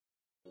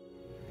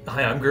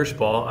Hi, I'm Gursh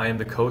Bal. I am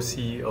the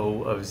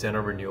co-CEO of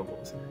Zeno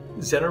Renewables.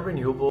 Zeno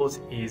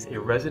Renewables is a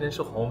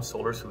residential home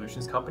solar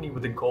solutions company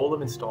with the goal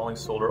of installing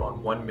solar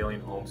on 1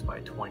 million homes by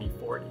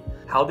 2040.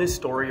 How this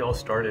story all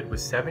started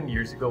was 7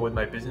 years ago with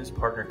my business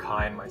partner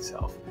Kai and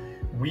myself.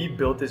 We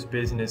built this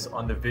business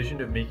on the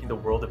vision of making the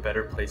world a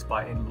better place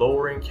by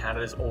lowering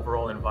Canada's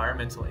overall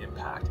environmental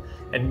impact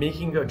and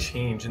making a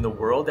change in the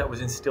world that was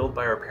instilled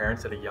by our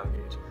parents at a young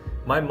age.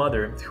 My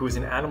mother, who is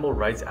an animal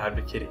rights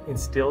advocate,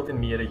 instilled in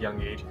me at a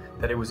young age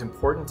that it was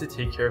important to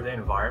take care of the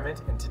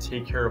environment and to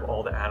take care of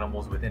all the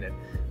animals within it.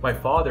 My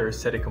father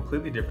set a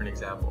completely different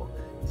example.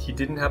 He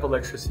didn't have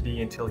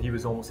electricity until he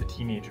was almost a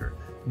teenager.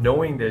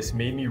 Knowing this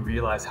made me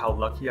realize how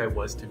lucky I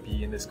was to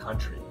be in this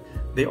country.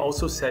 They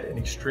also set an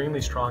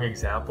extremely strong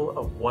example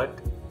of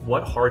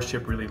what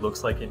hardship really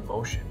looks like in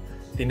motion.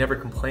 They never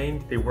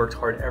complained, they worked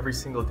hard every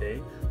single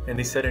day, and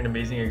they set an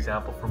amazing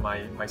example for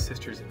my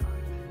sisters and I.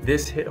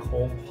 This hit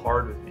home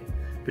hard with me.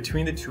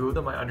 Between the two of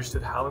them, I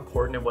understood how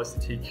important it was to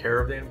take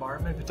care of the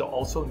environment, but to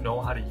also know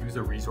how to use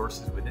the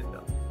resources within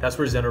them. That's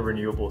where Zeno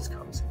Renewables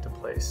comes into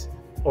place.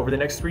 Over the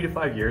next 3 to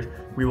 5 years,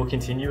 we will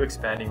continue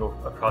expanding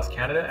across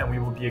Canada, and we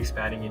will be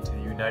expanding into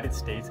the United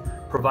States,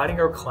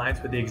 providing our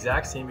clients with the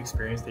exact same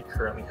experience they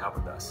currently have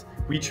with us.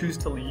 We choose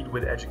to lead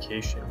with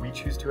education. We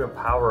choose to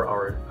empower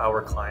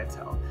our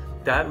clientele.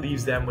 That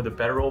leaves them with a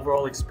better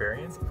overall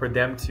experience for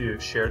them to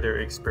share their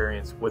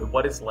experience with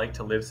what it's like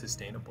to live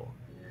sustainable.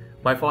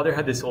 My father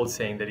had this old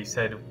saying that he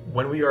said,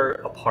 when we are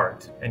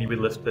apart, and he would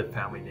list the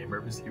family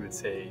members, he would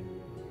say,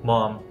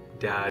 Mom,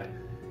 Dad,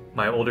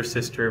 my older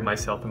sister,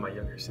 myself, and my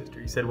younger sister.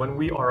 He said, when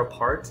we are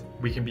apart,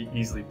 we can be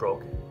easily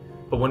broken.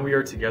 But when we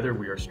are together,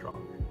 we are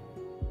strong.